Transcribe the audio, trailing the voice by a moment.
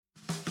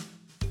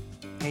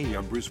Hey,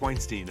 I'm Bruce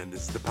Weinstein, and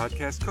this is the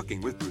podcast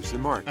Cooking with Bruce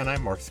and Mark. And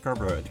I'm Mark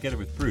Scarborough. Together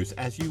with Bruce,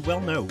 as you well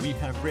know, we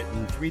have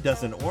written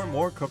 36 or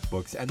more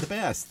cookbooks, and the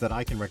best that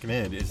I can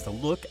recommend is the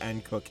Look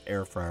and Cook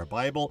Air Fryer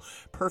Bible,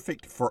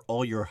 perfect for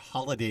all your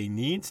holiday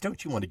needs.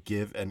 Don't you want to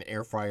give an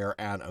air fryer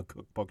and a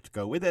cookbook to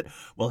go with it?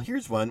 Well,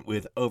 here's one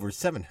with over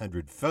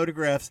 700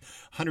 photographs,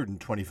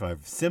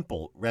 125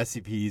 simple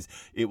recipes.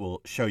 It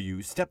will show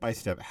you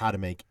step-by-step how to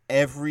make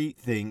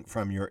everything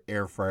from your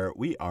air fryer.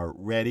 We are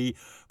ready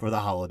for the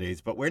holidays,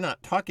 but we're not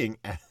talking,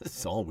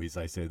 as always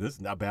I say this,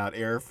 about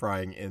air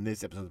frying in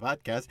this episode of the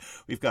podcast.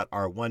 We've got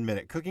our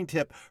 1-minute cooking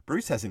tip.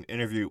 Bruce has an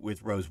interview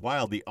with Rose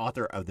Wilde, the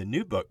author of the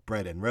new book,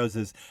 Bread and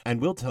Roses,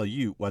 and we'll tell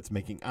you what's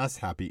making us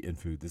happy in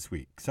food this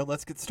week. So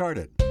let's get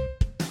started.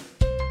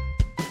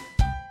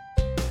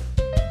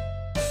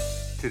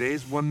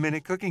 Today's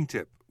 1-minute cooking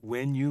tip.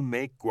 When you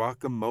make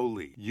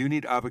guacamole, you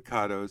need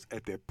avocados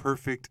at their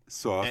perfect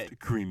soft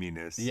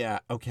creaminess. Yeah,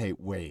 okay,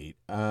 wait.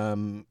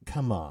 Come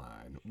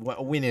on.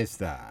 When is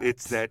that?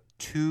 It's that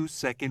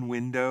 2-second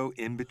window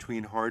in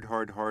between hard,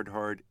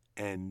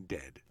 and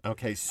dead.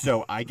 Okay,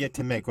 so I get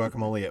to make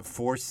guacamole at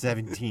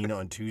 4:17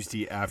 on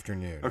Tuesday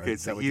afternoon. Okay,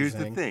 so here's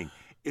the thing.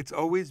 It's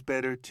always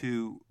better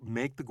to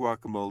make the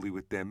guacamole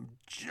with them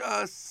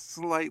just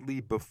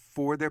slightly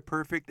before they're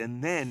perfect,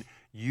 and then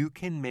you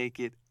can make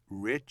it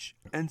rich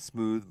and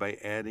smooth by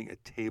adding a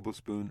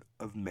tablespoon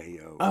of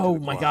mayo. Oh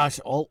my gosh,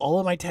 all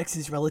of my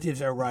Texas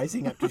relatives are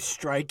rising up to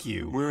strike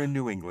you. We're in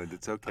New England,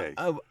 it's okay.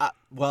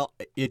 Well,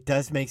 it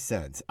does make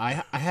sense.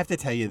 I have to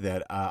tell you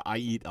that I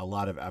eat a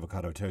lot of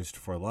avocado toast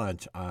for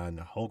lunch on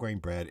whole grain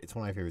bread. It's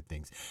one of my favorite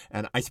things.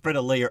 And I spread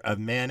a layer of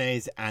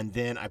mayonnaise, and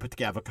then I put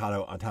the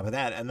avocado on top of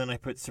that, and then I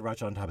put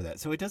siracha on top of that.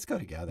 So it does go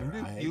together.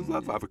 You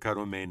love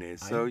avocado and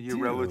mayonnaise, so your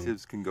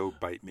relatives can go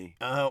bite me.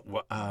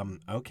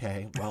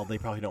 Okay. Well, they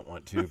probably don't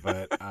want to,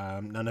 but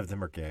none of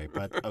them are gay.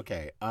 But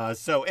okay.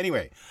 So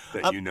anyway.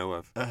 That you know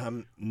of?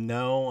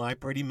 No, I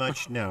pretty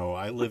much know.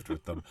 I lived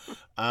with them.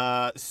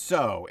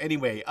 So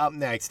anyway, up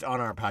next on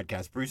our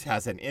podcast, Bruce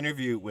has an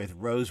interview with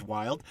Rose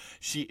Wilde.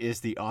 She is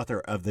the author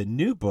of the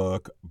new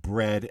book,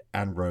 Bread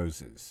and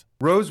Roses.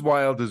 Rose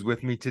Wilde is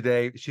with me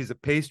today. She's a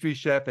pastry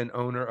chef and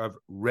owner of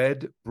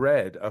Red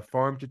Bread, a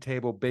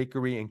farm-to-table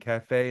bakery and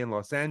cafe in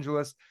Los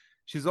Angeles.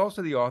 She's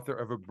also the author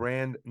of a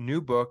brand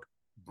new book,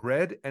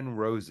 Bread and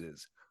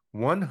Roses,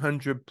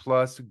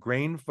 100-plus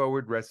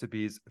grain-forward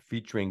recipes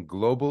featuring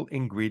global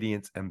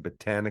ingredients and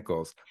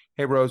botanicals.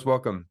 Hey, Rose,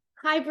 welcome.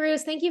 Hi,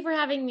 Bruce. Thank you for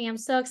having me. I'm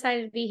so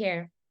excited to be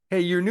here. Hey,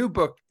 your new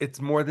book,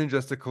 it's more than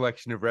just a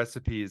collection of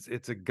recipes.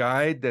 It's a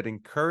guide that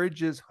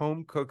encourages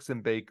home cooks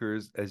and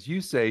bakers, as you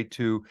say,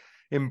 to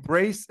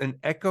embrace an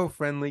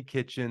eco-friendly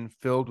kitchen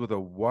filled with a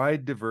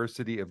wide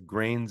diversity of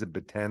grains and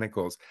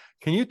botanicals.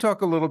 Can you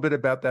talk a little bit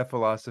about that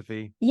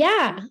philosophy?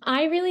 Yeah,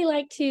 I really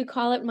like to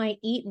call it my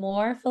eat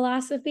more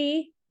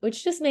philosophy,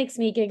 which just makes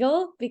me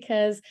giggle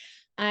because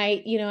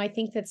I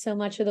think that so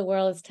much of the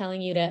world is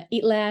telling you to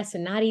eat less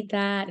and not eat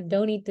that and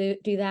don't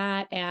do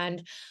that.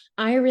 And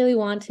I really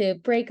want to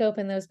break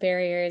open those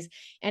barriers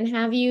and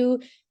have you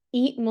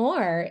eat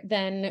more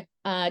than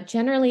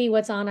generally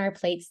what's on our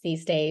plates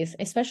these days,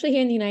 especially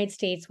here in the United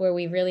States, where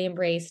we've really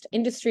embraced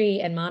industry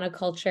and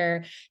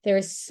monoculture. There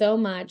is so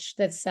much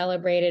that's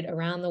celebrated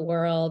around the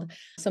world,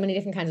 so many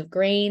different kinds of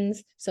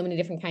grains, so many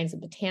different kinds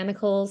of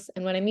botanicals.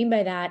 And what I mean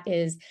by that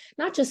is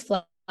not just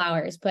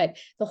flowers, but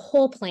the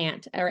whole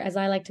plant, or as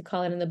I like to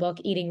call it in the book,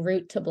 eating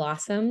root to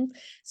blossom.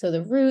 So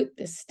the root,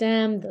 the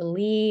stem, the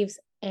leaves,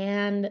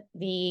 and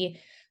the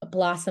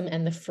blossom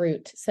and the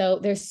fruit. So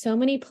there's so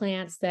many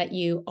plants that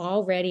you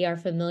already are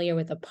familiar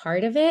with a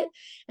part of it,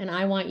 and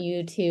I want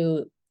you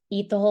to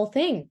eat the whole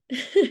thing.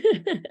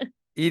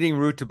 Eating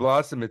root to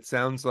blossom, it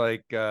sounds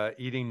like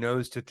eating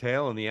nose to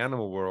tail in the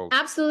animal world.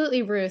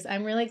 Absolutely, Bruce.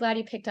 I'm really glad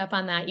you picked up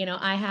on that.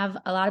 I have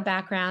a lot of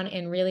background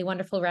in really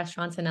wonderful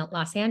restaurants in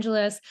Los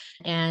Angeles,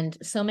 and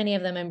so many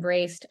of them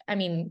embraced,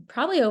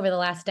 probably over the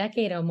last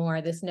decade or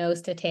more, this nose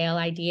to tail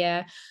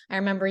idea. I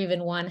remember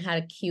even one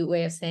had a cute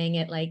way of saying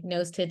it, like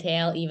nose to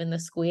tail, even the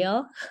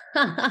squeal.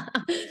 And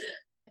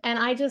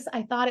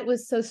I thought it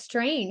was so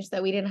strange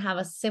that we didn't have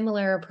a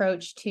similar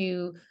approach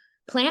to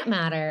plant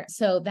matter.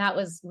 So that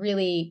was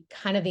really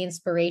kind of the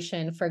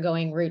inspiration for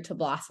going root to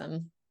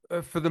blossom.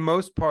 For the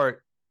most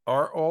part,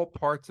 are all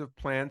parts of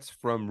plants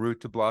from root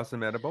to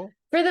blossom edible?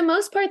 For the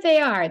most part, they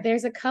are.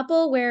 There's a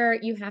couple where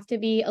you have to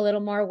be a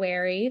little more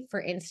wary.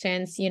 For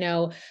instance,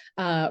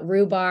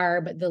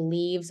 rhubarb, the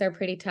leaves are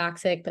pretty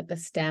toxic, but the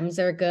stems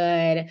are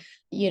good.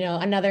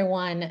 Another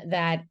one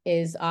that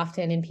is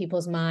often in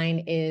people's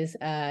mind is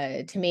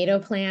tomato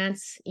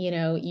plants.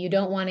 You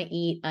don't want to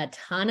eat a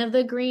ton of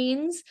the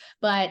greens,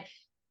 but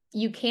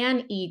you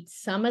can eat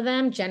some of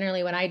them.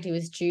 Generally, what I do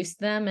is juice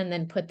them and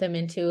then put them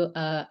into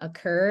a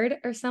curd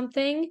or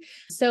something.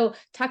 So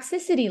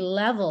toxicity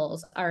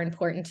levels are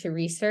important to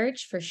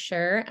research for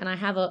sure. And I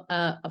have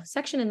a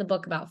section in the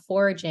book about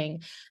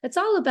foraging. It's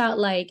all about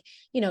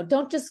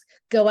don't just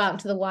go out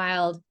into the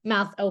wild,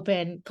 mouth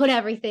open, put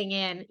everything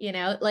in,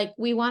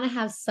 we want to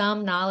have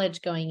some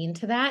knowledge going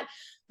into that.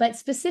 But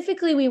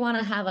specifically, we want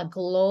to have a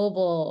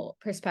global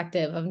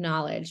perspective of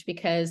knowledge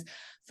because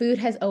food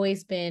has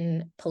always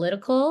been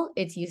political.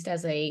 It's used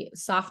as a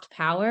soft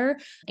power,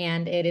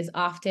 and it is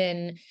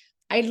often,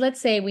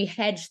 let's say we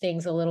hedge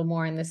things a little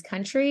more in this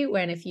country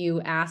when if you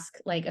ask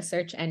like a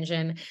search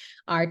engine,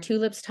 are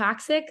tulips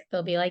toxic?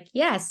 They'll be like,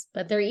 yes,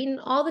 but they're eaten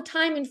all the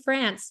time in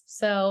France.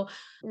 So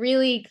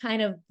really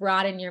kind of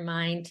broaden your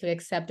mind to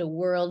accept a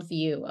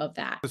worldview of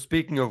that. So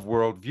speaking of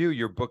worldview,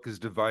 your book is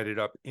divided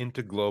up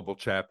into global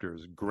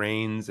chapters,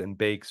 grains and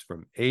bakes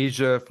from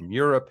Asia, from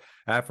Europe,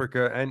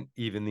 Africa, and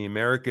even the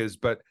Americas.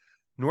 But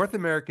North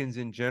Americans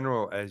in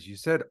general, as you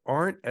said,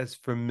 aren't as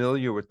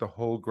familiar with the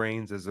whole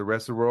grains as the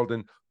rest of the world.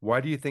 And why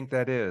do you think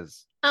that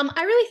is?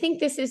 I really think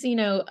this is,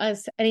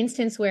 an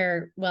instance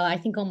where, well, I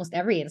think almost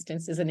every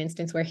instance is an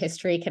instance where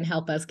history can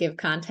help us give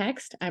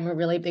context. I'm a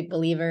really big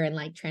believer in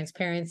like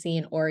transparency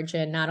and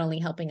origin, not only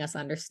helping us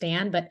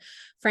understand, but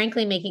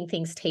frankly, making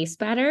things taste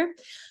better.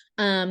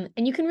 And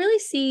you can really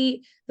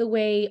see the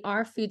way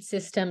our food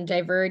system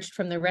diverged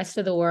from the rest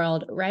of the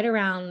world right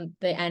around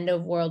the end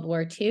of World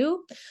War II.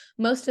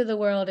 Most of the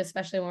world,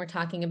 especially when we're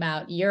talking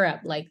about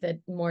Europe, like the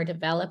more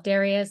developed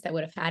areas that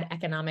would have had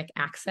economic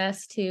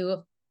access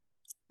to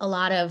a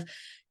lot of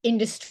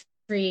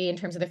industry in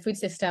terms of the food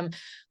system,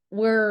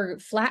 were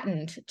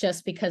flattened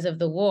just because of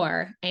the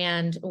war.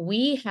 And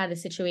we had a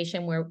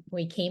situation where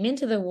we came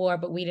into the war,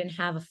 but we didn't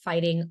have a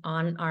fighting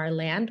on our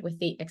land, with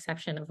the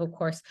exception of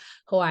course,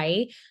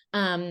 Hawaii.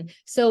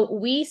 So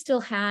we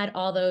still had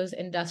all those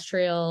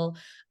industrial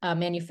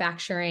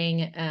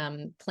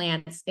manufacturing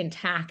plants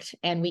intact,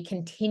 and we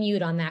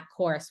continued on that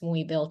course when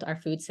we built our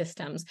food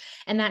systems.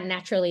 And that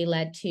naturally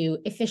led to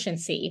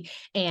efficiency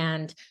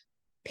and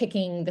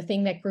picking the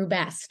thing that grew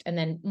best and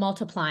then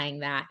multiplying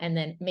that and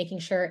then making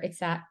sure it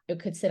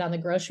could sit on the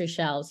grocery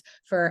shelves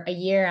for a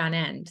year on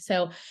end.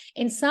 So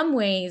in some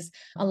ways,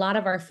 a lot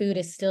of our food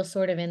is still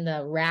sort of in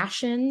the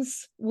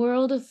rations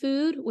world of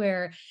food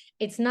where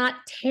it's not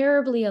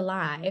terribly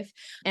alive.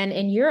 And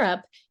in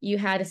Europe, you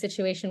had a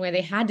situation where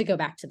they had to go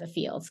back to the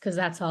fields because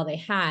that's all they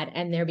had.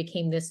 And there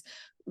became this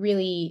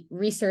really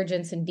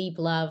resurgence and deep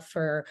love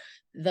for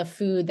the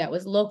food that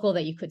was local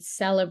that you could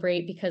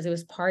celebrate because it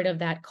was part of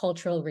that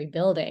cultural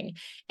rebuilding.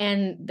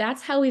 And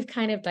that's how we've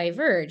kind of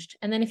diverged.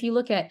 And then if you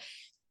look at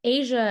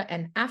Asia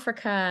and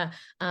Africa,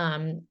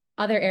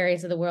 other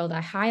areas of the world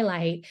I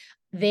highlight,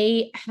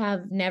 they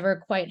have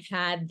never quite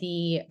had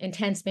the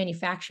intense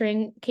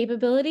manufacturing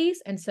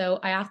capabilities. And so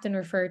I often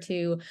refer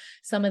to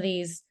some of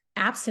these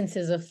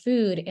absences of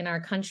food in our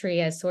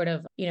country as sort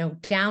of,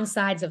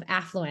 downsides of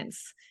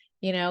affluence.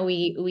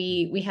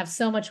 We have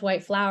so much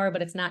white flour,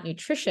 but it's not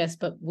nutritious,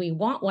 but we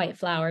want white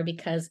flour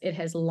because it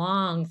has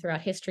long throughout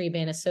history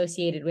been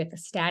associated with a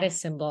status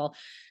symbol.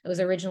 It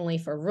was originally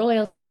for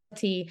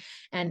royalty.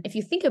 And if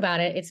you think about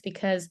it, it's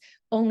because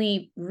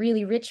only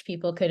really rich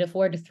people could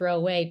afford to throw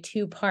away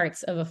 2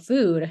 parts of a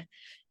food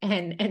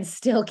and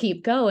still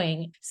keep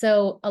going.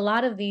 So a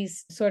lot of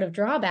these sort of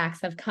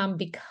drawbacks have come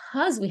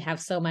because we have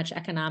so much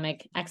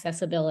economic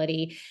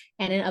accessibility.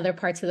 And in other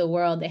parts of the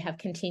world, they have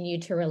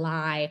continued to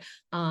rely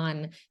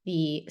on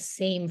the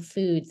same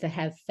foods that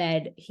have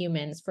fed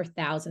humans for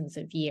thousands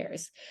of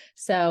years.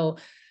 So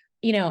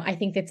I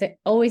think that's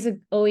always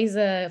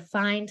a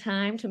fine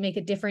time to make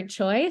a different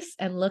choice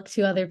and look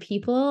to other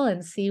people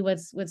and see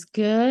what's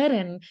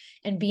good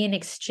and be in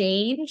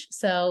exchange.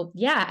 So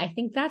yeah, I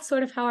think that's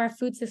sort of how our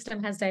food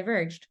system has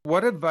diverged.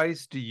 What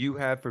advice do you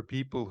have for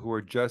people who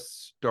are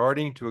just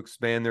starting to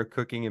expand their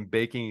cooking and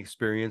baking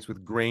experience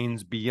with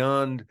grains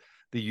beyond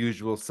the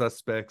usual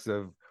suspects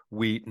of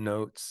wheat and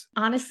oats?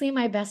 Honestly,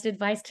 my best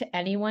advice to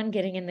anyone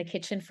getting in the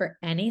kitchen for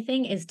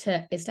anything is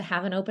to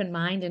have an open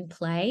mind and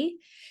play.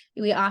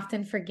 We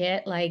often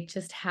forget like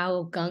just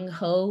how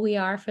gung-ho we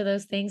are for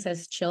those things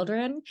as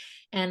children.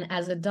 And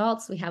as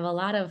adults, we have a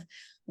lot of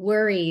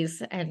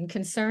worries and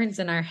concerns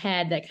in our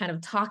head that kind of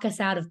talk us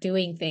out of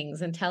doing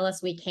things and tell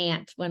us we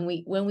can't when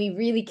we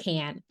really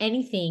can.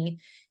 Anything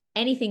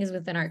is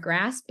within our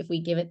grasp if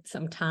we give it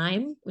some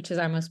time, which is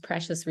our most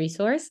precious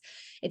resource.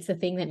 It's the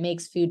thing that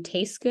makes food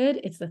taste good.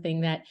 It's the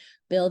thing that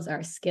builds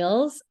our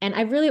skills. And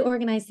I've really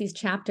organized these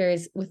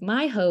chapters with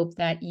my hope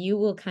that you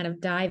will kind of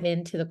dive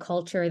into the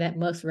culture that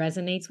most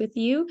resonates with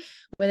you,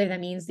 whether that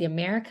means the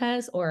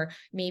Americas or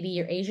maybe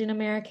you're Asian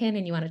American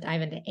and you want to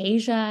dive into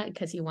Asia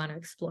because you want to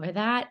explore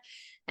that.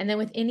 And then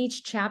within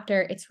each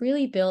chapter, it's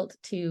really built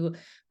to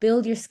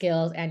build your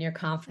skills and your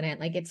confidence.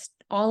 Like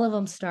all of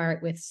them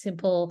start with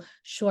simple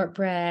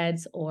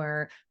shortbreads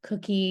or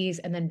cookies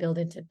and then build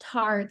into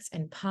tarts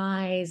and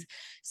pies,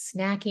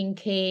 snacking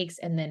cakes,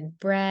 and then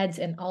breads.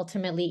 And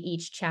ultimately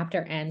each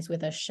chapter ends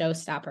with a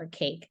showstopper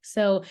cake.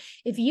 So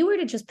if you were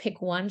to just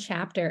pick one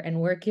chapter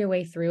and work your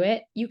way through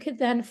it, you could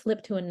then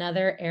flip to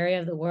another area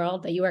of the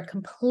world that you are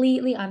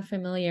completely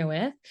unfamiliar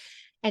with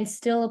and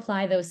still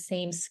apply those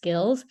same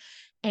skills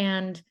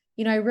and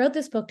I wrote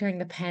this book during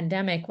the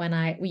pandemic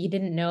when we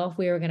didn't know if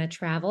we were going to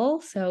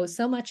travel.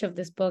 So much of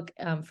this book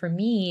for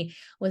me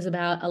was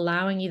about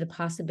allowing you the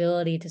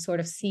possibility to sort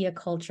of see a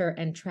culture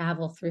and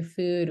travel through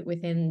food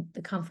within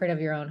the comfort of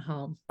your own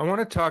home. I want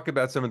to talk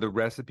about some of the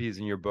recipes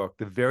in your book.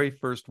 The very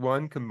first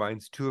one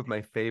combines two of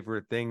my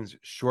favorite things,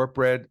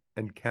 shortbread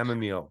and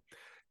chamomile.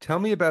 Tell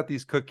me about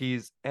these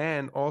cookies,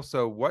 and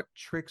also what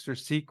tricks or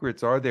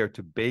secrets are there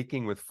to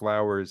baking with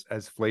flowers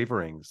as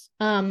flavorings?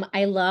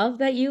 I love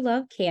that you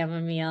love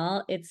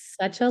chamomile. It's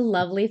such a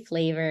lovely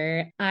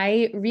flavor.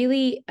 I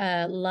really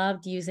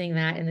loved using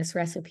that in this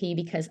recipe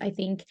because I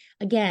think,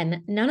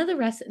 again, none of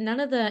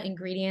the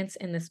ingredients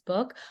in this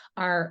book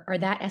are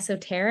that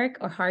esoteric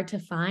or hard to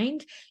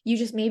find. You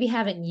just maybe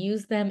haven't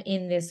used them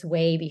in this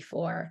way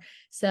before.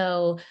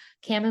 So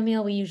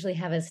chamomile we usually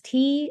have as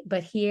tea,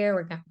 but here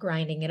we're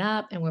grinding it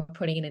up and we're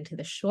putting it into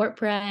the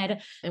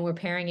shortbread and we're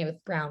pairing it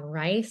with brown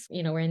rice.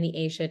 We're in the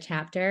Asia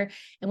chapter.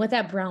 And what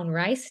that brown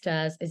rice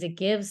does is it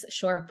gives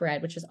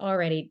shortbread, which is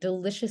already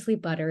deliciously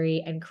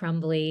buttery and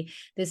crumbly,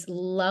 this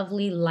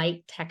lovely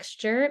light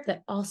texture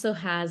that also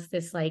has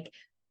this like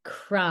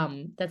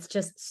crumb that's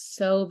just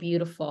so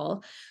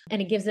beautiful,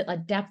 and it gives it a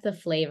depth of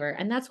flavor.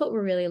 And that's what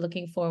we're really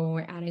looking for when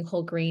we're adding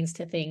whole grains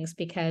to things,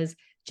 because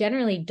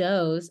generally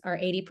doughs are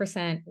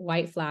 80%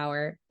 white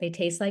flour. They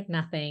taste like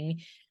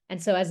nothing.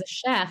 And so as a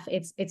chef,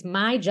 it's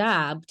my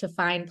job to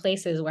find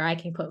places where I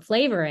can put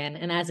flavor in.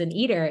 And as an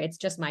eater, it's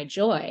just my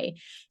joy.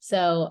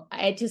 So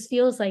it just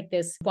feels like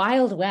this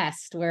wild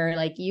west where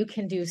like you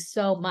can do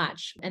so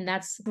much. And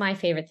that's my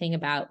favorite thing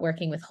about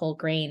working with whole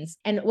grains.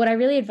 And what I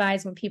really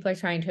advise when people are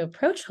trying to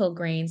approach whole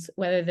grains,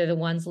 whether they're the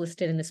ones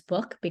listed in this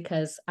book,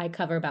 because I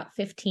cover about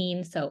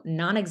 15, so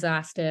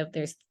non-exhaustive,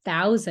 there's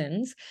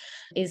thousands,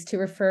 is to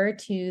refer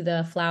to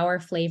the flour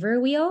flavor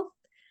wheel,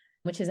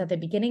 which is at the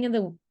beginning of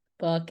the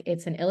book.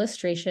 It's an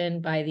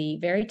illustration by the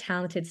very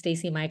talented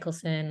Stacy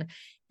Michelson,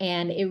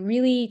 and it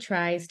really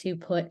tries to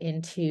put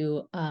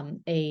into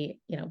a,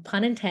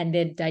 pun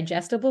intended,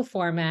 digestible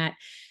format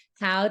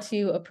how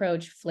to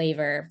approach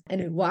flavor. And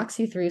it walks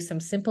you through some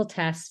simple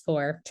tests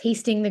for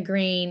tasting the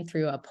grain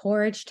through a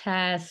porridge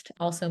test,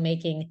 also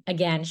making,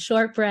 again,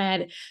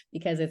 shortbread,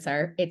 because it's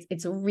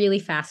a really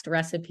fast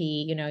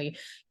recipe.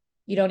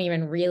 You don't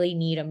even really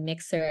need a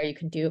mixer. You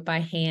can do it by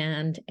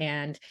hand.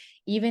 And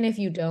even if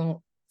you don't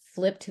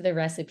flip to the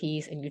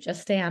recipes and you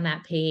just stay on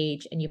that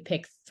page and you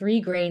pick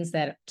 3 grains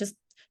that just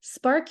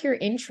spark your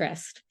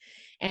interest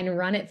and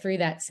run it through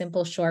that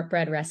simple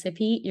shortbread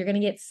recipe, you're going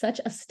to get such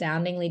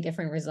astoundingly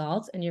different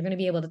results, and you're going to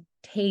be able to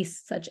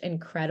taste such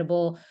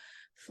incredible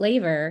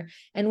flavor.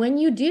 And when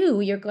you do,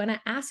 you're going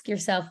to ask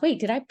yourself, wait,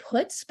 did I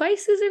put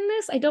spices in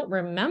this? I don't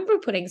remember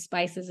putting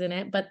spices in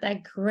it, but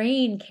that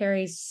grain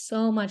carries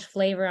so much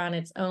flavor on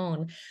its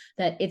own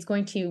that it's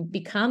going to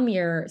become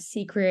your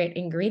secret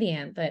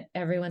ingredient that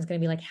everyone's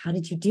going to be like, how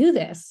did you do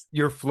this?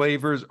 Your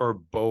flavors are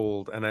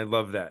bold, and I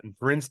love that. And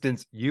for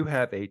instance, you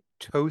have a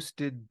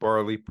toasted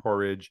barley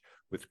porridge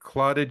with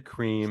clotted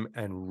cream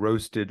and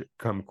roasted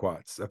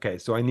kumquats. Okay,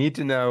 so I need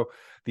to know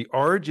the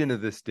origin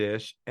of this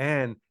dish,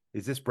 and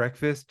is this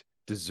breakfast,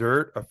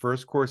 dessert, a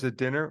first course at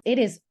dinner? It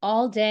is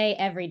all day,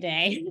 every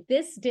day.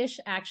 This dish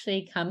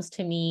actually comes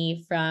to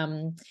me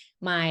from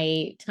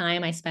my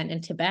time I spent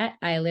in Tibet.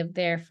 I lived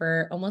there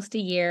for almost a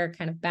year,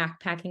 kind of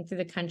backpacking through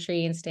the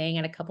country and staying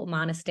at a couple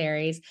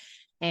monasteries.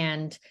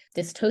 And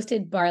this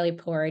toasted barley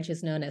porridge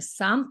is known as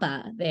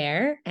sampa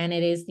there, and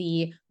it is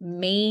the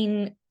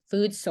main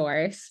food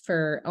source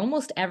for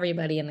almost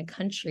everybody in the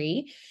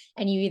country.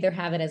 And you either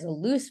have it as a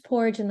loose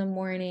porridge in the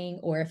morning,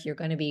 or if you're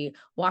going to be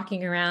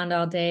walking around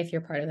all day, if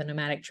you're part of the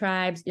nomadic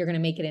tribes, you're going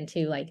to make it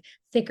into like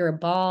thicker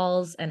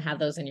balls and have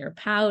those in your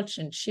pouch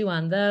and chew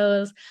on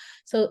those.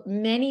 So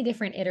many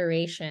different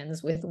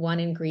iterations with one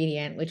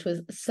ingredient, which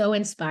was so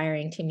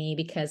inspiring to me,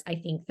 because I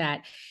think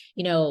that,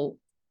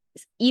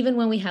 even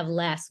when we have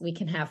less, we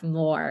can have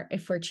more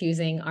if we're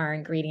choosing our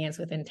ingredients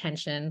with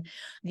intention.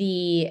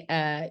 The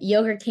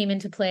yogurt came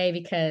into play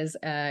because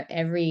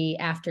every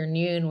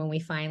afternoon when we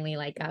finally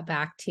got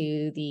back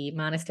to the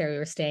monastery we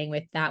were staying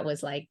with, that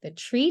was like the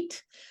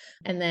treat.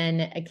 And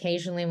then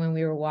occasionally when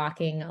we were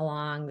walking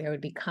along, there would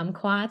be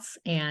kumquats,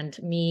 and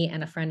me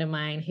and a friend of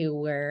mine who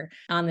were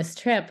on this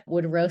trip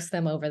would roast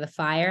them over the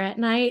fire at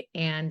night.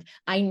 And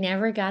I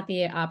never got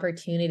the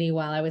opportunity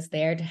while I was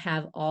there to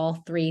have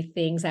all 3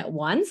 things at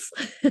once.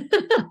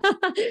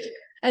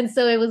 And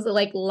so it was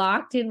like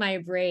locked in my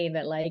brain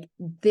that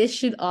this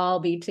should all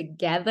be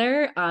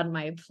together on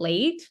my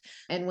plate.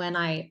 And when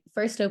I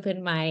first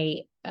opened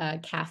my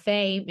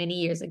cafe many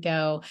years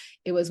ago,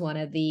 it was one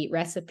of the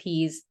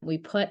recipes we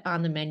put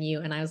on the menu.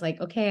 And I was like,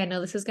 okay, I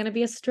know this is going to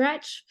be a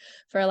stretch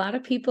for a lot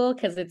of people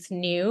because it's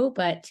new,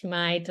 but to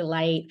my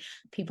delight,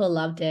 people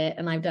loved it.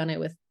 And I've done it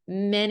with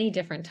many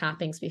different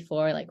toppings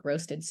before, like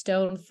roasted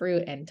stone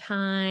fruit and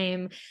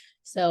thyme.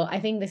 So I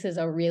think this is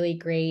a really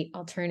great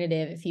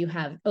alternative if you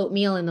have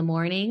oatmeal in the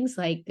mornings.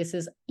 This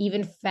is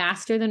even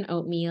faster than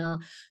oatmeal,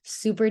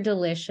 super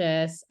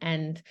delicious.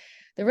 And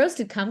The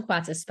roasted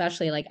kumquats,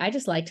 especially, like I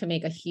just like to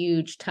make a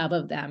huge tub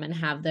of them and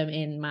have them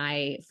in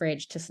my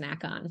fridge to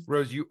snack on.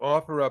 Rose, you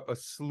offer up a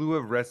slew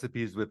of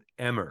recipes with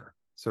emmer.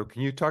 So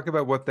can you talk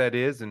about what that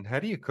is and how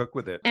do you cook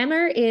with it?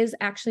 Emmer is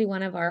actually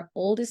one of our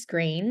oldest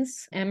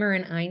grains. Emmer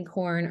and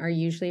einkorn are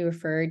usually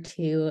referred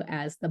to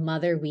as the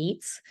mother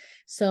wheats.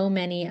 So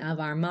many of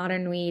our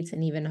modern wheats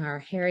and even our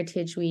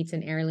heritage wheats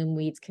and heirloom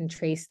wheats can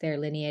trace their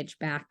lineage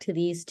back to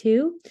these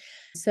two.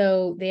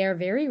 So they are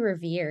very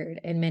revered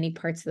in many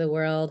parts of the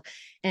world.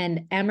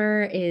 And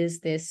emmer is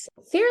this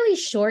fairly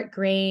short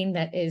grain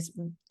that is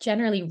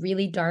generally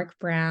really dark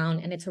brown,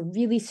 and it's a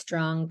really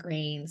strong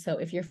grain. So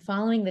if you're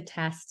following the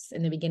tests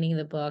in the beginning of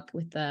the book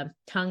with the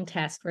tongue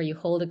test where you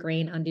hold a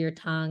grain under your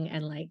tongue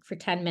and like for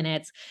 10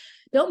 minutes,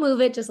 don't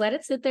move it, just let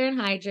it sit there and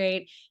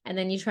hydrate, and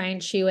then you try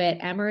and chew it.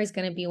 Emmer is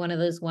going to be one of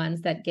those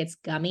ones that gets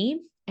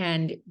gummy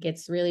and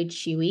gets really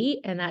chewy,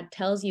 and that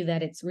tells you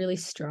that it's really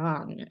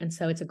strong. And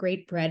so it's a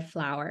great bread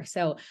flour.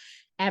 So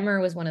emmer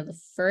was one of the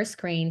first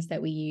grains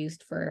that we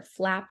used for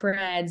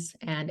flatbreads,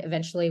 and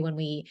eventually when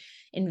we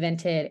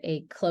invented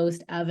a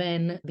closed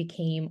oven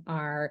became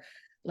our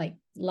like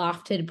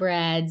lofted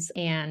breads.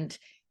 And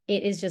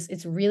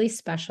it's really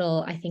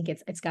special. I think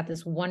it's got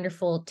this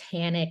wonderful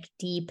tannic,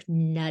 deep,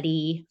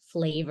 nutty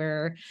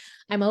flavor.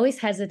 I'm always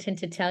hesitant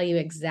to tell you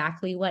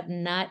exactly what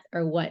nut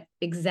or what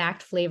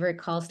exact flavor it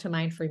calls to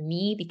mind for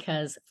me,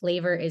 because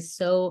flavor is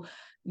so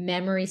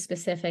memory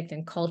specific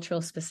and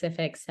cultural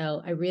specific.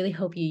 So I really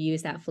hope you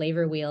use that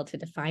flavor wheel to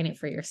define it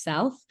for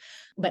yourself.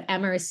 But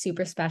emmer is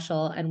super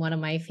special. And one of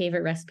my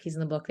favorite recipes in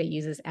the book that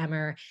uses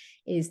emmer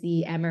is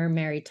the emmer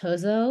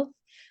meritoso,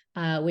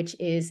 which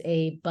is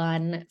a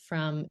bun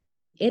from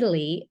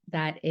Italy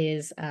that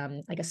is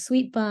like a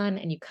sweet bun,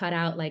 and you cut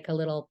out like a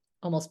little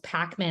almost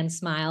Pac-Man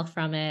smile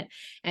from it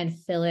and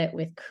fill it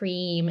with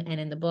cream.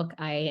 And in the book,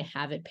 I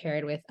have it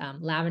paired with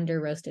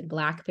lavender roasted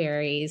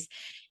blackberries.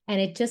 And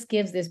it just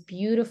gives this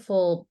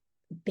beautiful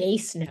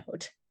base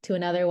note to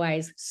an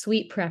otherwise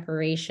sweet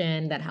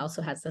preparation that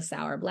also has the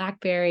sour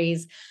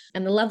blackberries.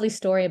 And the lovely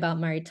story about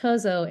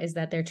maritoso is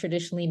that they're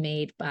traditionally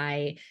made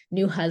by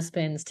new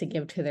husbands to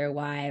give to their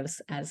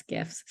wives as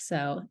gifts.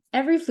 So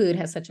every food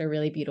has such a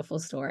really beautiful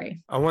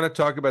story. I want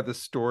to talk about the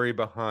story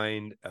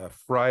behind a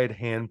fried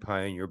hand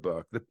pie in your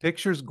book. The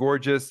picture's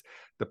gorgeous.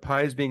 The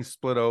pie is being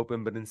split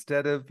open, but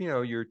instead of,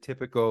 your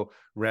typical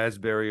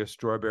raspberry or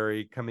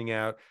strawberry coming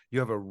out, you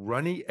have a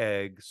runny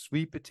egg,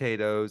 sweet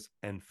potatoes,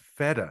 and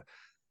feta.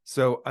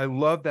 So I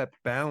love that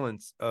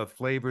balance of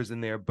flavors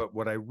in there. But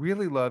what I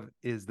really love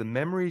is the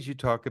memories you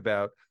talk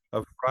about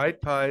of fried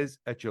pies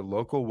at your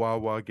local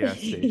Wawa gas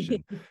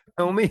station.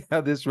 Tell me how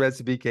this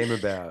recipe came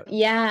about.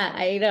 Yeah,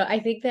 I know. I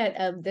think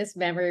that this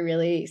memory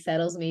really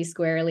settles me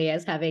squarely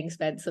as having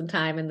spent some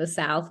time in the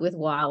South with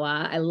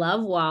Wawa. I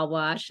love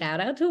Wawa. Shout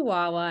out to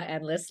Wawa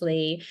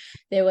endlessly.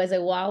 There was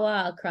a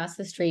Wawa across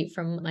the street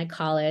from my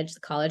college,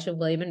 the College of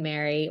William and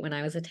Mary, when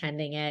I was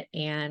attending it.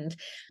 And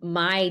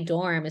my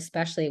dorm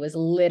especially was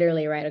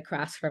literally right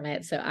across from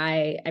it. So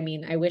I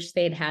wish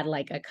they'd had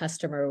like a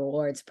customer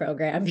rewards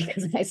program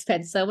because I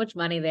spent so much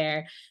money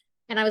there.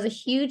 And I was a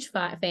huge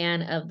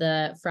fan of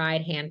the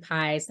fried hand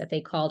pies that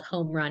they called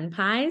home run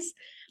pies.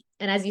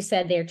 And as you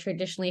said, they're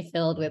traditionally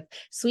filled with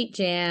sweet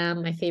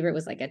jam. My favorite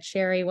was like a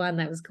cherry one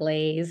that was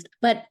glazed.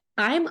 But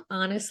I've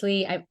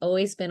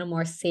always been a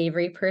more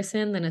savory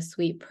person than a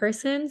sweet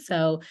person.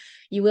 So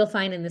you will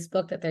find in this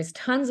book that there's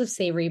tons of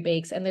savory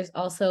bakes, and there's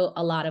also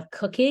a lot of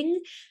cooking.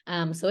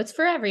 So it's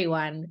for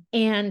everyone.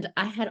 And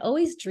I had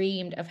always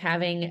dreamed of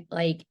having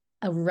like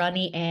a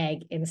runny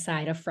egg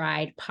inside a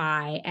fried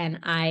pie.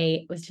 And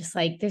I was just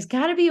like, there's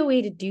got to be a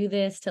way to do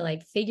this, to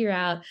like figure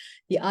out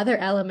the other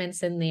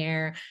elements in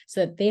there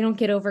so that they don't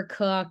get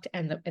overcooked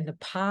and the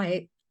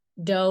pie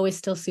dough is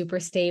still super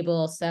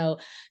stable. So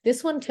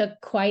this one took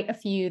quite a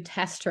few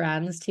test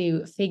runs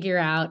to figure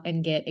out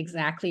and get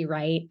exactly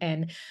right.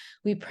 And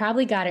we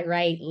probably got it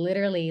right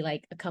literally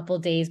like a couple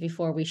days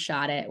before we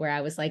shot it, where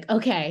I was like,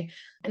 okay.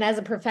 And as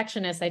a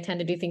perfectionist, I tend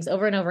to do things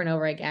over and over and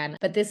over again.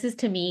 But this is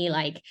to me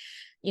like,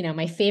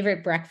 my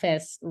favorite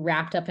breakfast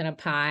wrapped up in a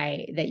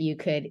pie that you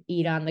could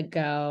eat on the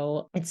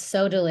go. It's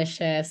so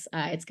delicious.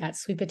 It's got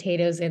sweet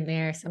potatoes in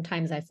there.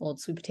 Sometimes I fold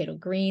sweet potato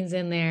greens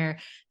in there.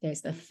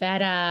 There's the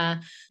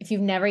feta. If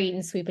you've never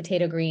eaten sweet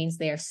potato greens,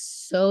 they are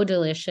so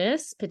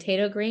delicious.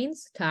 Potato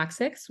greens,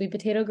 toxic. Sweet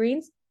potato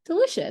greens,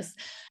 delicious.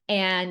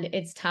 And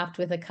it's topped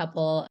with a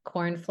couple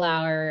corn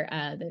flour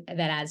that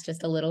adds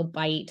just a little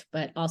bite,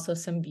 but also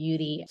some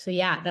beauty. So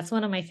yeah, that's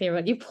one of my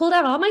favorite. You pulled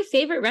out all my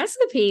favorite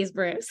recipes,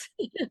 Bruce.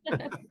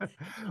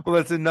 Well,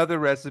 that's another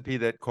recipe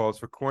that calls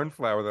for corn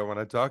flour that I want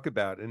to talk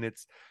about, and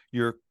it's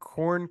your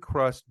corn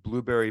crust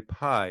blueberry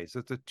pie. So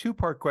it's a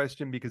two-part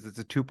question because it's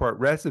a two-part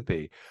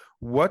recipe.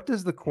 What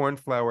does the corn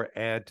flour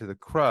add to the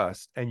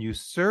crust? And you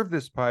serve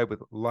this pie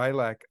with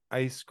lilac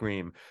ice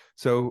cream.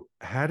 So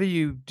how do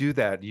you do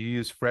that? Do you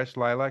use fresh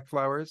lilac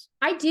flowers?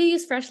 I do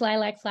use fresh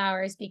lilac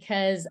flowers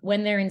because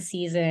when they're in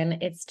season,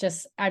 it's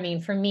just,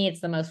 for me, it's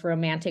the most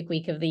romantic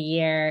week of the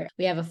year.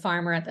 We have a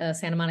farmer at the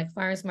Santa Monica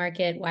Farmers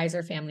Market,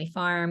 Weiser Family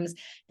Farms.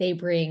 They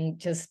bring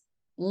just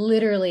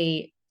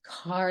literally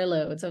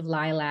carloads of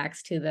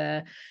lilacs to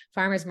the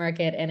farmer's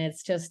market, and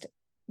it's just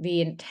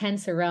the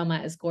intense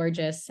aroma is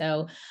gorgeous.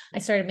 So I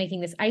started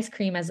making this ice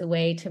cream as a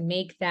way to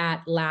make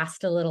that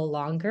last a little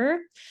longer.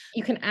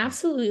 You can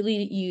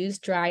absolutely use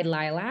dried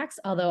lilacs,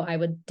 although I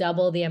would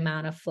double the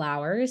amount of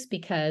flowers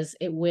because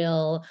it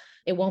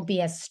won't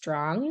be as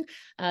strong.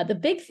 The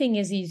big thing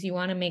is you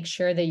want to make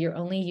sure that you're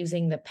only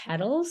using the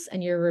petals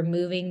and you're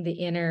removing the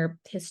inner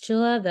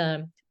pistula,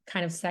 the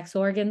kind of sex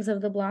organs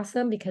of the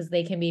blossom, because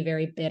they can be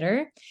very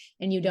bitter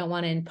and you don't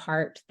want to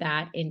impart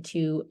that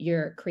into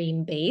your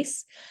cream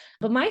base.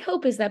 But my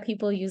hope is that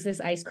people use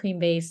this ice cream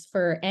base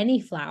for any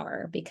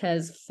flower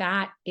because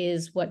fat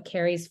is what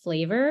carries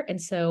flavor.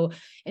 And so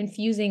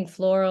infusing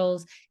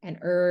florals and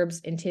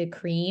herbs into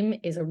cream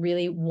is a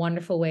really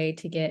wonderful way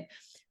to get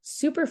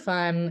super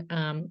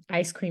fun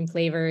ice cream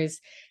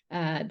flavors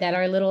that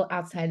are a little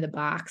outside the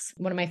box.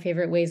 One of my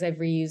favorite ways I've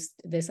reused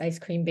this ice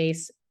cream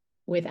base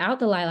without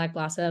the lilac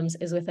blossoms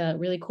is with a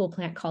really cool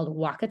plant called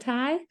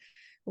huacatai,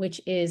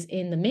 which is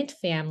in the mint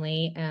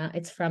family.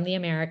 It's from the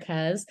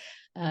Americas.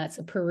 It's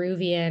a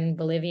Peruvian,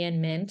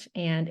 Bolivian mint,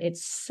 and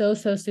it's so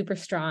super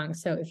strong.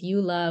 So if you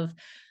love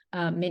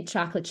mint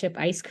chocolate chip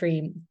ice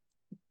cream,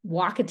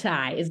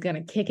 huacatai is going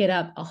to kick it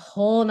up a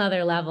whole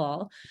nother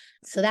level.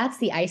 So that's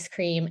the ice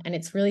cream, and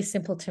it's really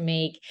simple to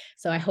make.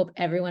 So I hope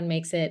everyone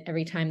makes it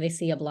every time they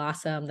see a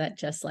blossom that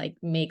just like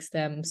makes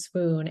them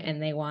swoon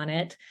and they want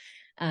it.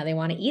 They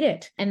want to eat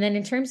it. And then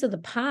in terms of the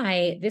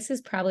pie, this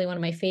is probably one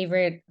of my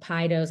favorite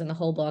pie doughs in the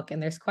whole book,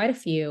 and there's quite a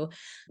few.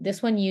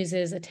 This one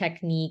uses a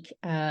technique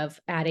of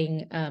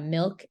adding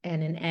milk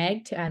and an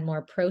egg to add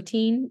more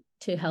protein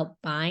to help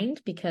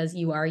bind, because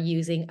you are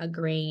using a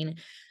grain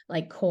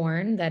like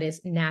corn that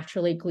is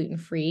naturally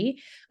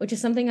gluten-free, which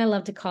is something I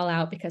love to call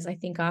out because I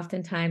think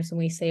oftentimes when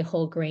we say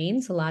whole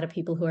grains, a lot of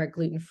people who are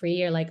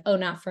gluten-free are like, oh,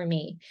 not for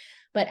me.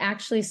 But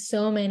actually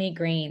so many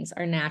grains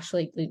are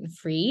naturally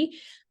gluten-free.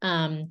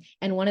 And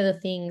one of the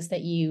things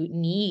that you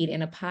need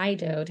in a pie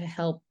dough to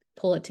help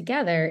pull it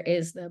together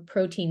is the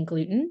protein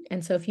gluten.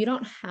 And so if you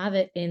don't have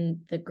it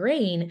in the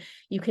grain,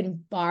 you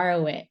can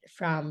borrow it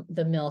from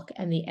the milk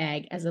and the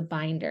egg as a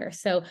binder.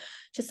 So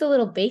just a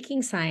little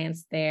baking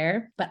science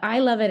there. But I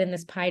love it in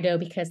this pie dough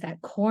because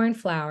that corn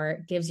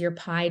flour gives your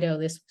pie dough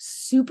this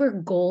super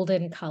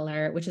golden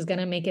color, which is going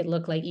to make it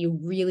look like you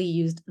really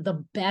used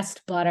the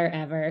best butter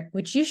ever,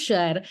 which you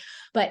should,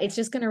 but it's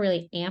just going to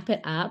really amp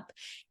it up.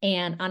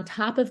 And on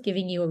top of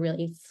giving you a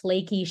really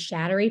flaky,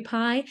 shattery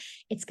pie,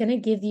 it's going to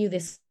give you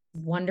this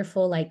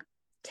wonderful like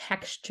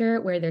texture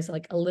where there's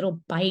like a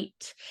little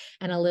bite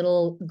and a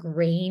little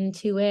grain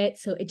to it.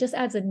 So it just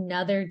adds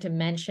another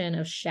dimension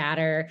of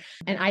shatter.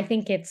 And I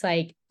think it's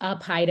like a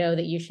pie dough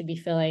that you should be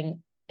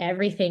filling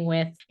everything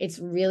with. It's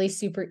really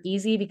super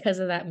easy because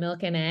of that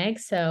milk and egg.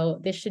 So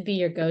this should be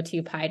your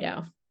go-to pie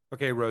dough.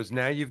 Okay, Rose,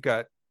 now you've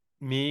got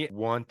me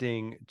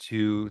wanting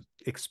to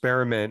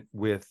experiment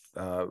with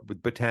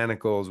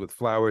botanicals, with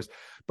flowers,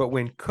 but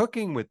when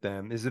cooking with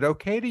them, is it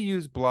okay to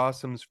use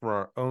blossoms from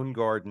our own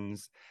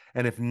gardens?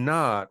 And if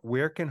not,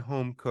 where can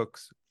home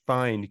cooks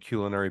find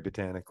culinary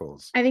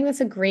botanicals? I think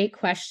that's a great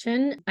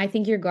question. I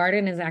think your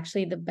garden is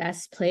actually the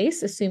best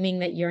place, assuming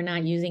that you're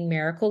not using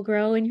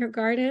Miracle-Gro in your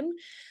garden.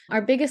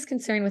 Our biggest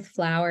concern with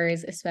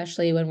flowers,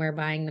 especially when we're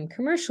buying them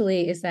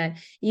commercially, is that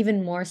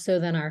even more so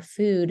than our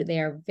food, they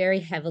are very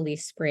heavily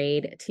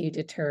sprayed to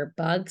deter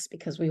bugs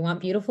because we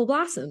want beautiful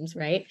blossoms,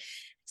 right?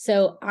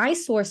 So I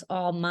source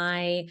all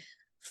my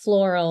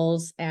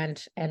florals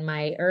and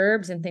my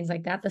herbs and things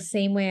like that the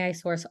same way I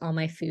source all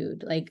my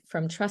food, like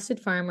from trusted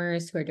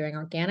farmers who are doing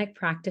organic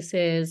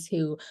practices,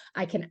 who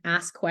I can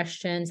ask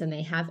questions and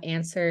they have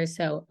answers.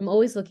 So I'm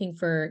always looking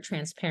for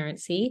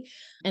transparency,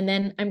 and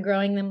then I'm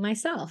growing them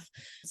myself.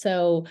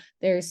 So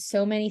there's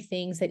so many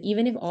things that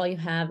even if all you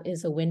have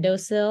is a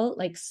windowsill,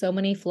 like so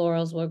many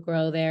florals will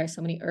grow there,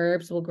 so many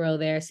herbs will grow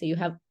there. So you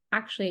have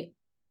actually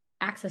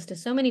access to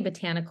so many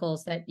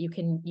botanicals that you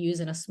can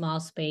use in a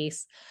small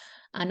space.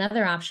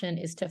 Another option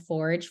is to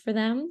forage for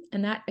them.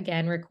 And that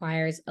again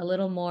requires a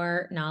little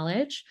more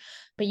knowledge,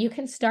 but you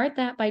can start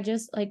that by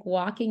just like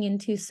walking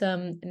into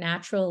some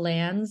natural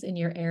lands in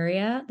your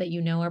area that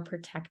you know are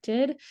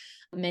protected.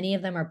 Many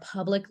of them are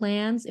public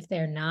lands. If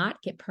they're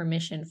not, get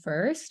permission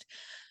first.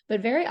 But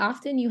very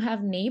often you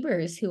have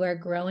neighbors who are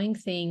growing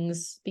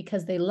things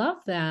because they love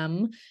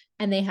them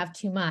and they have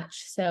too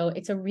much. So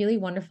it's a really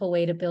wonderful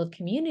way to build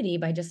community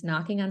by just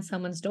knocking on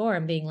someone's door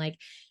and being like,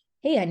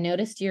 hey, I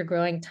noticed you're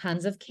growing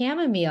tons of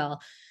chamomile.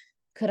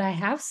 Could I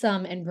have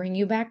some and bring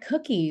you back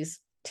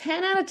cookies?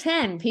 10 out of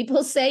 10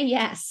 people say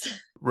yes.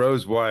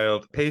 Rose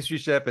Wilde, pastry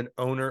chef and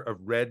owner of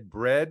Red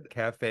Bread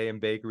Cafe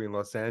and Bakery in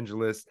Los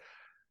Angeles.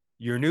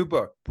 Your new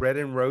book, Bread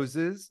and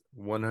Roses,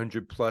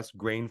 100 plus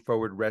grain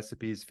forward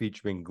recipes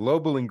featuring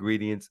global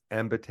ingredients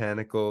and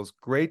botanicals.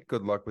 Great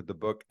good luck with the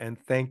book. And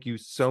thank you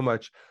so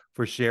much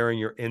for sharing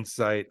your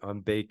insight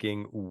on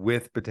baking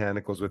with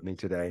botanicals with me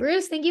today.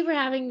 Bruce, thank you for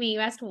having me.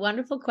 You asked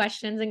wonderful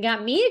questions and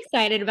got me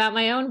excited about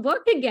my own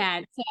book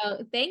again.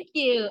 So thank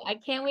you. I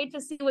can't wait to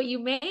see what you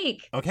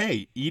make.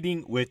 Okay,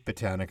 eating with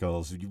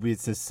botanicals.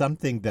 This is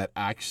something that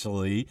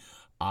actually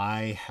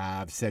I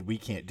have said we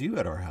can't do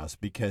at our house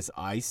because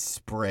I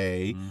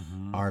spray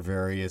our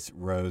various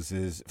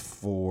roses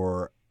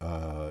for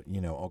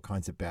all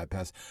kinds of bad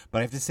pests. But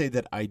I have to say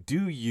that I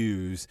do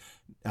use,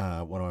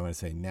 what do I want to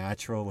say?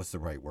 Natural, what's the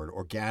right word?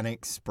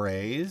 Organic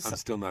sprays. I'm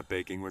still not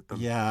baking with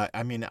them. Yeah,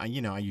 I mean, I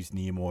use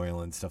neem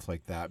oil and stuff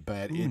like that.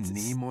 But it's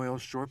neem oil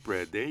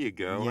shortbread. There you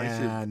go. Yeah,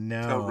 I should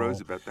tell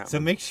Rose about that. So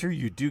make sure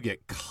you do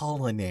get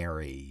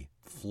culinary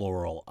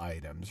floral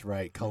items,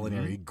 right?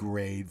 Culinary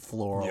grade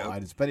floral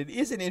items. But it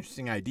is an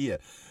interesting idea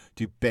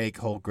to bake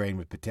whole grain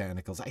with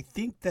botanicals. I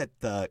think that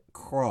the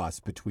cross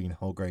between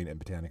whole grain and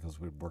botanicals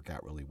would work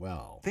out really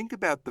well. Think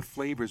about the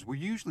flavors. We're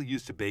usually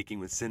used to baking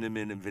with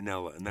cinnamon and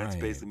vanilla, and that's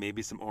basically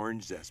maybe some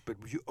orange zest. But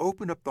you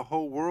open up the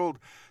whole world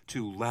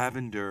to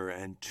lavender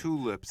and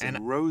tulips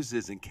and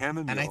roses and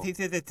chamomile. And I think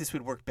that this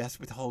would work best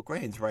with whole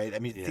grains, right? I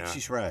mean, I think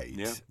she's right.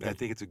 Yeah, I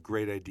think it's a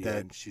great idea.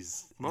 And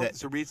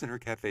it's a reason her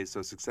cafe is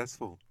so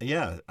successful.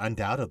 Yeah,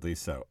 undoubtedly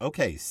so.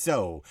 Okay,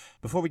 so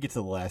before we get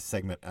to the last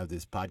segment of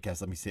this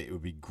podcast, let me say it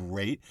would be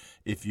great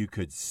if you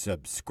could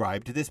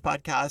subscribe to this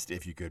podcast,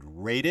 if you could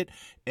rate it.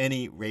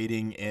 Any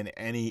rating in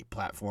any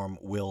platform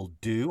will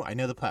do. I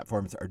know the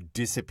platforms are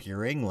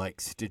disappearing like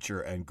Stitcher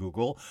and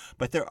Google,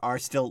 but there are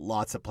still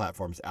lots of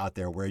platforms out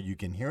there where you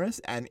can hear us,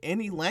 and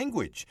any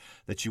language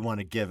that you want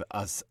to give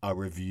us a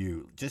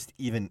review, just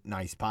even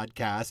nice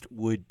podcast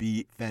would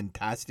be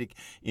fantastic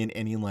in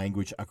any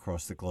language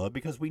across the globe,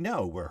 because we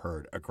know we're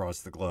heard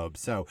across the globe.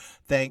 So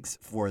thanks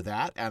for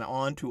that. And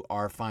on to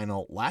our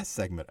final last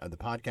segment of the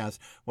podcast,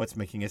 what's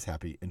making us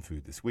happy in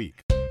food this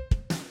week.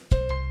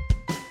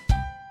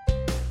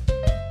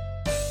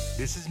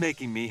 This is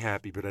making me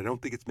happy, but I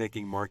don't think it's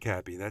making Mark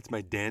happy. That's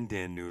my Dan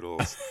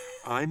noodles.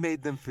 I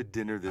made them for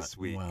dinner this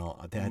week.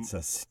 Well, that's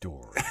a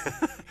story.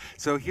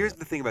 So here's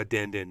the thing about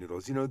Dan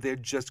noodles. You know, they're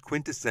just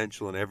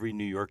quintessential in every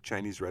New York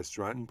Chinese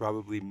restaurant and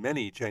probably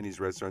many Chinese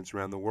restaurants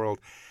around the world.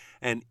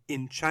 And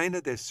in China,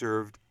 they're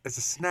served as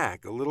a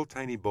snack, a little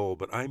tiny bowl.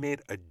 But I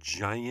made a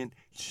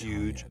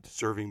huge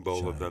serving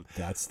bowl of them.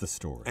 That's the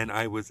story. And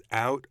I was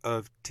out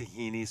of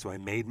tahini, so I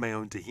made my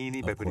own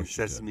tahini by putting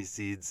sesame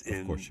seeds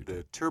in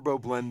the turbo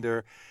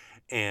blender.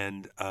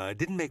 And I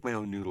didn't make my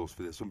own noodles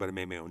for this one, but I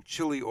made my own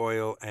chili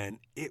oil. And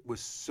it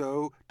was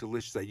so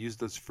delicious. I used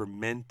those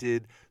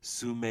fermented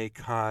sume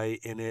kai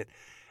in it.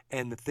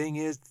 And the thing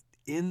is,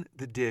 in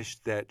the dish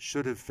that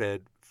should have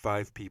fed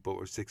 5 people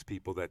or 6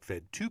 people that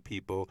fed 2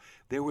 people,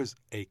 there was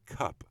a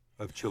cup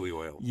of chili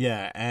oil.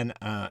 Yeah, and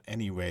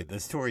anyway,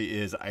 the story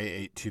is I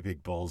ate 2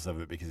 big bowls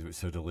of it because it was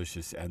so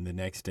delicious, and the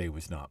next day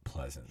was not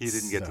pleasant. He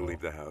didn't get to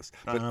leave the house,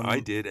 but I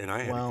did, and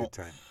I had a good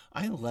time.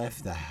 I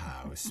left the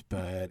house,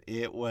 but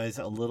it was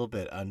a little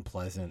bit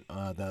unpleasant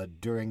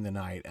during the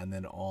night and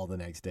then all the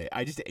next day.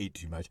 I just ate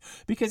too much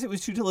because it was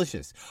too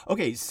delicious.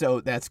 Okay,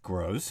 so that's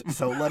gross.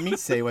 So let me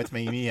say what's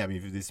making me happy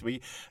for this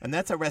week. And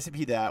that's a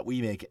recipe that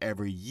we make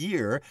every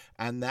year.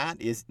 And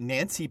that is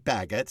Nancy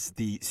Baggett's,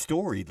 the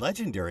storied,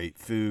 legendary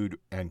food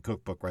and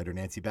cookbook writer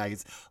Nancy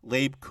Baggett's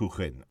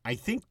Lebkuchen. I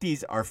think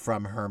these are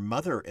from her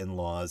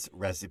mother-in-law's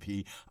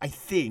recipe. I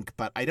think,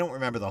 but I don't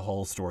remember the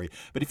whole story.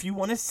 But if you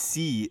want to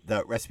see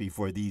the recipe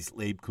for these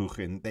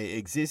Lebkuchen, they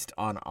exist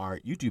on our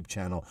YouTube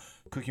channel,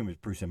 Cooking with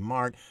Bruce and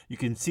Mark. You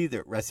can see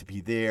the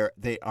recipe there.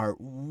 They are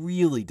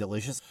really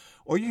delicious.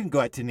 Or you can go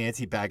out to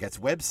Nancy Baggett's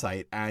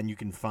website and you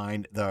can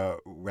find the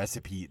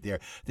recipe there.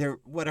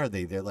 What are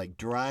they? They're like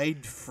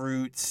dried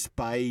fruit,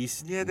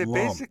 spice, yeah, they're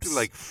lumps. Basically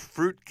like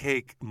fruit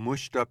cake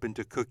mushed up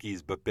into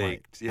cookies but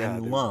baked. Right. Yeah,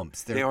 and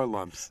lumps. They are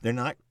lumps. They're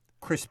not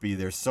crispy,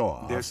 they're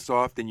soft. They're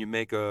soft, and you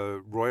make a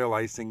royal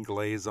icing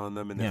glaze on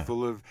them, and they're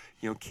full of,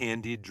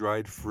 candied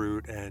dried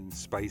fruit and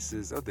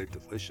spices. Oh, they're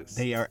delicious.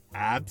 They are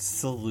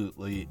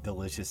absolutely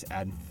delicious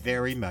and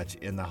very much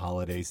in the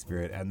holiday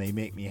spirit, and they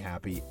make me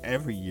happy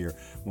every year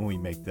when we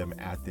make them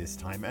at this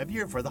time of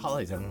year for the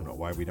holidays. I don't know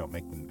why we don't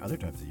make them other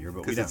times of year, but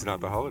we don't. Because it's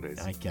not the holidays.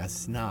 I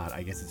guess not.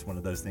 I guess it's one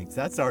of those things.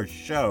 That's our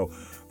show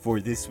for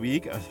this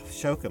week. A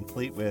show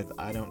complete with,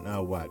 I don't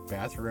know what,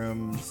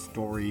 bathroom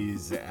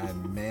stories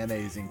and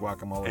mayonnaise and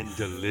guacamole. And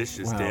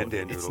delicious Dan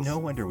noodles. It's no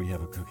wonder we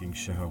have a cooking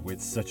show with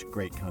such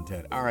great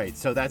content. All right,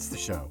 so that's the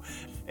show.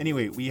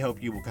 Anyway, we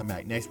hope you will come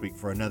back next week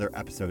for another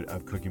episode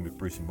of Cooking with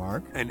Bruce and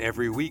Mark. And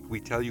every week we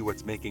tell you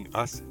what's making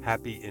us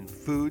happy in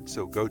food.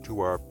 So go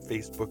to our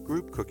Facebook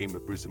group, Cooking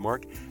with Bruce and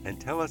Mark,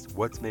 and tell us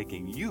what's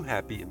making you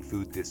happy in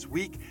food this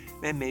week.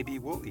 And maybe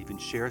we'll even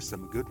share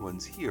some good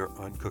ones here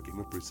on Cooking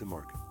with Bruce and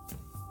Mark.